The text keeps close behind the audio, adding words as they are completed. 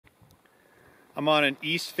I'm on an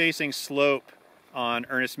east-facing slope on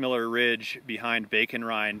Ernie Miller Ridge behind Bacon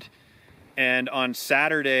Rind, and on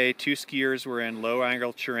Saturday 2 skiers were in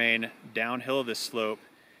low-angle terrain downhill of this slope,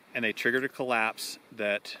 and they triggered a collapse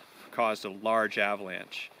that caused a large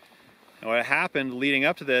avalanche. And what happened leading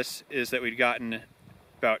up to this is that we'd gotten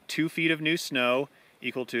about 2 feet of new snow,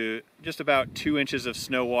 equal to just about 2 inches of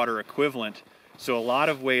snow water equivalent, so a lot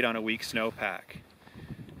of weight on a weak snowpack.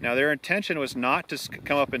 Now their intention was not to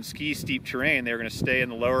come up and ski steep terrain. They were going to stay in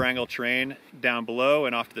the lower angle terrain down below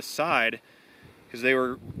and off to the side, because they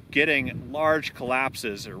were getting large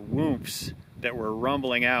collapses or whoops that were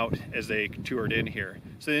rumbling out as they toured in here.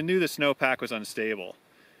 So they knew the snowpack was unstable.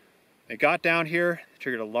 They got down here,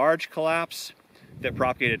 triggered a large collapse that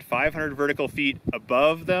propagated 500 vertical feet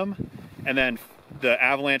above them, and then the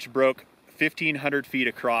avalanche broke 1,500 feet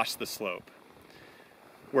across the slope.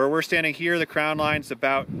 Where we're standing here, the crown line's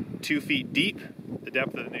about 2 feet deep, the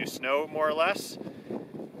depth of the new snow more or less,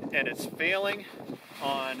 and it's failing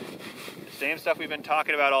on the same stuff we've been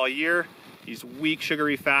talking about all year, these weak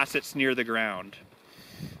sugary facets near the ground.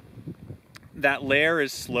 That layer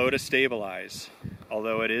is slow to stabilize,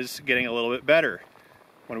 although it is getting a little bit better.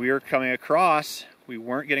 When we were coming across, we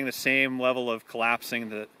weren't getting the same level of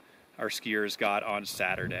collapsing that our skiers got on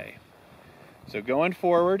Saturday. So going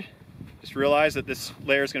forward, just realize that this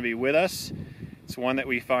layer is going to be with us. It's one that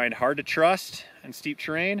we find hard to trust in steep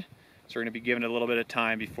terrain, so we're going to be given a little bit of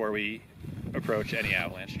time before we approach any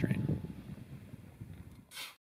avalanche terrain.